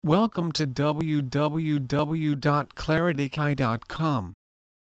Welcome to www.clarityki.com.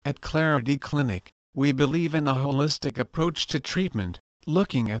 At Clarity Clinic, we believe in a holistic approach to treatment,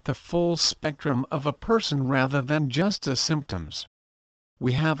 looking at the full spectrum of a person rather than just the symptoms.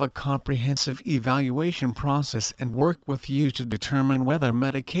 We have a comprehensive evaluation process and work with you to determine whether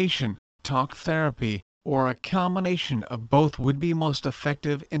medication, talk therapy, or a combination of both would be most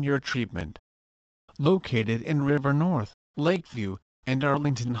effective in your treatment. Located in River North, Lakeview, and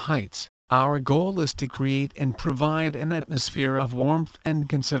Arlington Heights, our goal is to create and provide an atmosphere of warmth and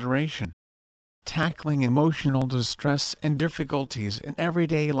consideration. Tackling emotional distress and difficulties in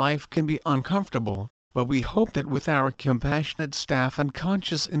everyday life can be uncomfortable, but we hope that with our compassionate staff and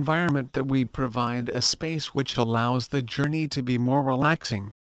conscious environment that we provide a space which allows the journey to be more relaxing.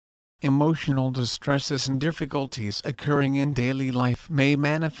 Emotional distresses and difficulties occurring in daily life may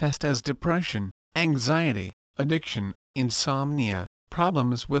manifest as depression, anxiety, addiction, insomnia,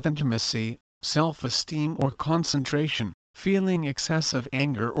 problems with intimacy, self-esteem or concentration, feeling excessive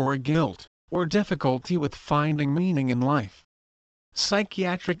anger or guilt, or difficulty with finding meaning in life.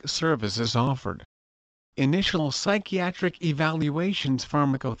 Psychiatric services offered. Initial psychiatric evaluations,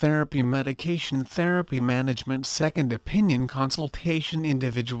 pharmacotherapy, medication therapy management, second opinion consultation,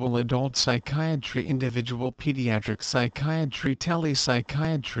 individual adult psychiatry, individual pediatric psychiatry,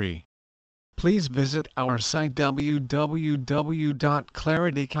 telepsychiatry. Please visit our site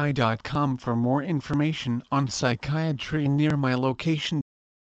www.clarityki.com for more information on psychiatry near my location.